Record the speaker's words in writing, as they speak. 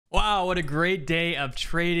Wow, what a great day of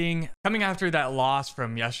trading. Coming after that loss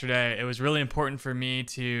from yesterday, it was really important for me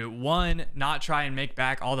to, one, not try and make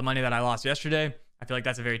back all the money that I lost yesterday. I feel like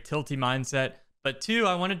that's a very tilty mindset. But two,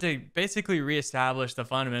 I wanted to basically reestablish the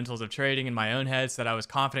fundamentals of trading in my own head so that I was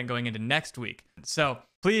confident going into next week. So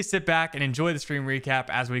please sit back and enjoy the stream recap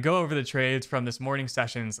as we go over the trades from this morning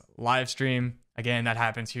session's live stream. Again, that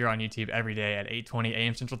happens here on YouTube every day at 8:20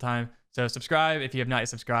 a.m. Central Time. So subscribe if you have not yet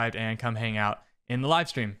subscribed and come hang out in the live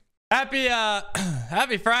stream. Happy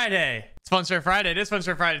Friday. It's Fun Stir Friday. It is Fun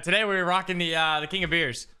Stir Friday. Today we're rocking the King of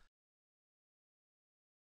Beers.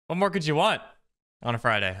 What more could you want on a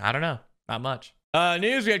Friday? I don't know. Not much.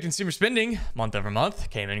 News, we had consumer spending month over month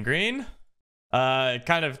came in green.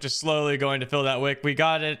 Kind of just slowly going to fill that wick. We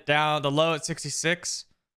got it down, the low at 66.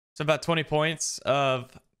 So about 20 points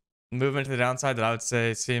of movement to the downside that I would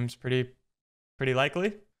say seems pretty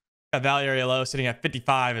likely. Got value area low sitting at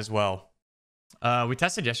 55 as well. We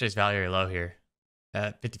tested yesterday's value area low here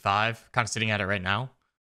at 55, kind of sitting at it right now.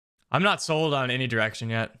 I'm not sold on any direction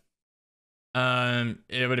yet.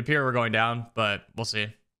 It would appear we're going down, but we'll see.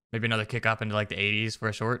 Maybe another kick up into like the 80s for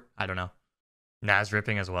a short. I don't know. Nas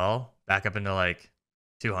ripping as well. Back up into like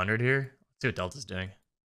 200 here. Let's see what Delta's doing.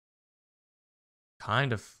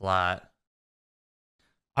 Kind of flat.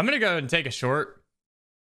 I'm going to go and take a short.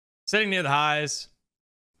 Sitting near the highs.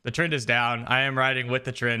 The trend is down. I am riding with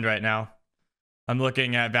the trend right now. I'm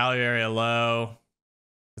looking at value area low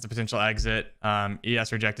as a potential exit.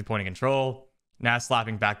 ES rejected point of control. NAS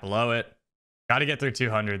slapping back below it. Got to get through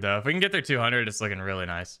 200 though. If we can get through 200, it's looking really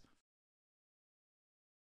nice.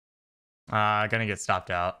 Gonna get stopped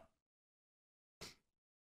out.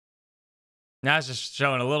 NAS just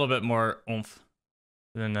showing a little bit more oomph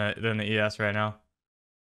than the ES right now.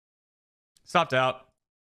 Stopped out.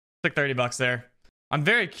 Took 30 bucks there. I'm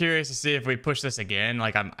very curious to see if we push this again.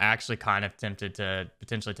 Like, I'm actually kind of tempted to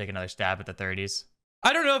potentially take another stab at the 30s.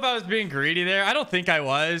 I don't know if I was being greedy there. I don't think I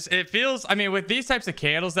was. It feels, I mean, with these types of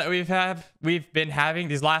candles that we've been having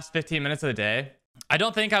these last 15 minutes of the day, I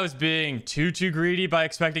don't think I was being too greedy by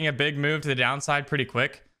expecting a big move to the downside pretty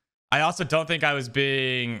quick. I also don't think I was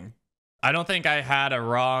being, I don't think I had a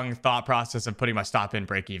wrong thought process of putting my stop in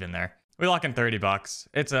break even there. We lock in 30 bucks.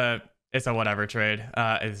 It's a whatever trade.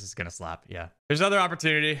 This is gonna slap. Yeah. There's another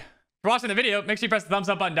opportunity. If you're watching the video, make sure you press the thumbs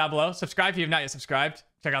up button down below. Subscribe if you have not yet subscribed.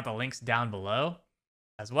 Check out the links down below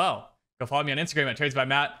as well. Go follow me on Instagram at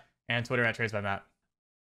TradesByMatt and Twitter at TradesByMatt.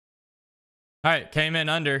 All right, came in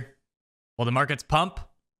under. Well, the market's pump.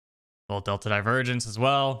 Well, Delta divergence as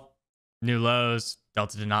well. New lows.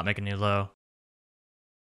 Delta did not make a new low.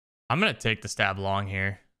 I'm gonna take the stab long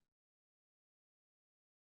here.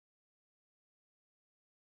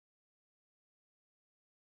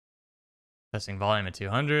 Testing volume at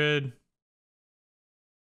 200.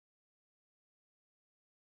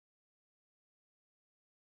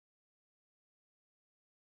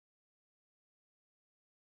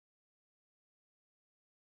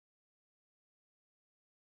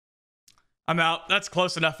 I'm out. That's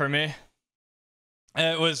close enough for me.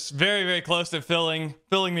 It was very close to filling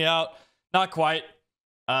me out. Not quite.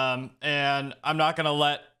 And I'm not gonna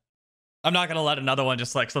let another one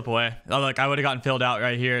just like slip away. Like, I would have gotten filled out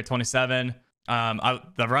right here at 27.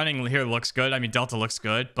 The running here looks good. I mean, Delta looks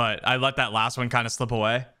good, but I let that last one kind of slip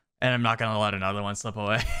away, and I'm not gonna let another one slip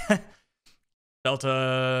away.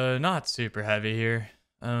 Delta not super heavy here.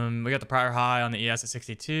 We got the prior high on the ES at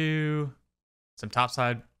 62. Some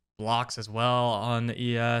topside blocks as well on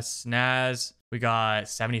the ES. NAS, we got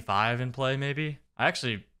 75 in play maybe. I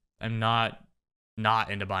actually am not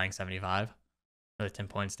into buying 75. Another 10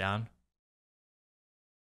 points down.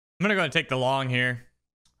 I'm gonna go and take the long here.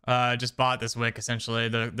 Just bought this wick essentially,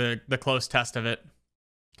 the close test of it.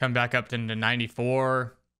 Come back up into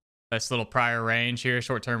 94. This little prior range here,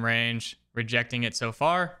 short-term range, rejecting it so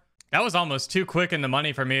far. That was almost too quick in the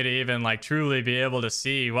money for me to even like truly be able to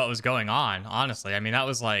see what was going on, honestly. I mean, that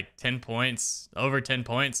was like 10 points, over 10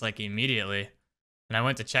 points like immediately. And I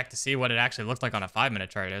went to check to see what it actually looked like on a 5-minute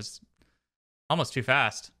chart. It's almost too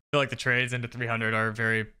fast. I feel like the trades into 300 are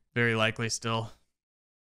very likely still.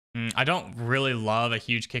 I don't really love a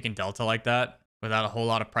huge kick in Delta like that without a whole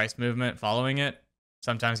lot of price movement following it.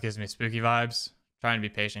 Sometimes gives me spooky vibes. Trying to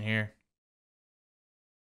be patient here.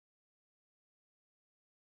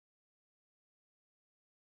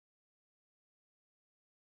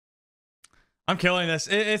 I'm killing this.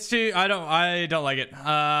 It's too, I don't like it.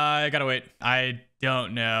 I gotta wait. I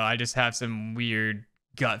don't know. I just have some weird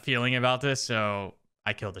gut feeling about this, so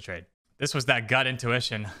I killed the trade. This was that gut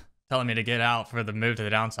intuition telling me to get out for the move to the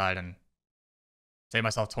downside and save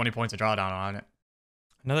myself 20 points of drawdown on it.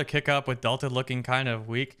 Another kick up with Delta looking kind of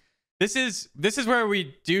weak. This is where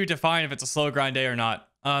we do define if it's a slow grind day or not.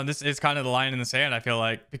 This is kind of the line in the sand, I feel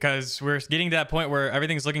like, because we're getting to that point where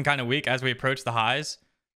everything's looking kind of weak as we approach the highs.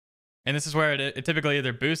 And this is where it typically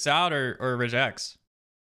either boosts out or rejects.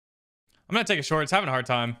 I'm going to take a short. It's having a hard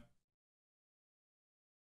time.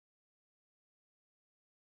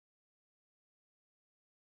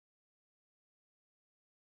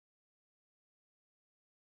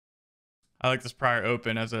 I like this prior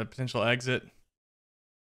open as a potential exit.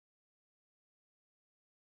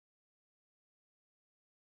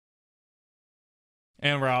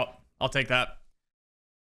 And we're out. I'll take that.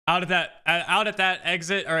 Out at that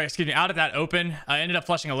exit, or excuse me, out at that open, I ended up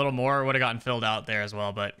flushing a little more. Would have gotten filled out there as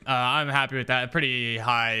well, but I'm happy with that. Pretty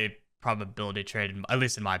high probability trade, at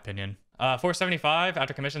least in my opinion. 475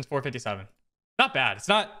 after commissions, 457. Not bad. It's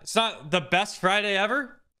not the best Friday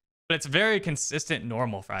ever, but it's a very consistent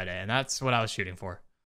normal Friday, and that's what I was shooting for.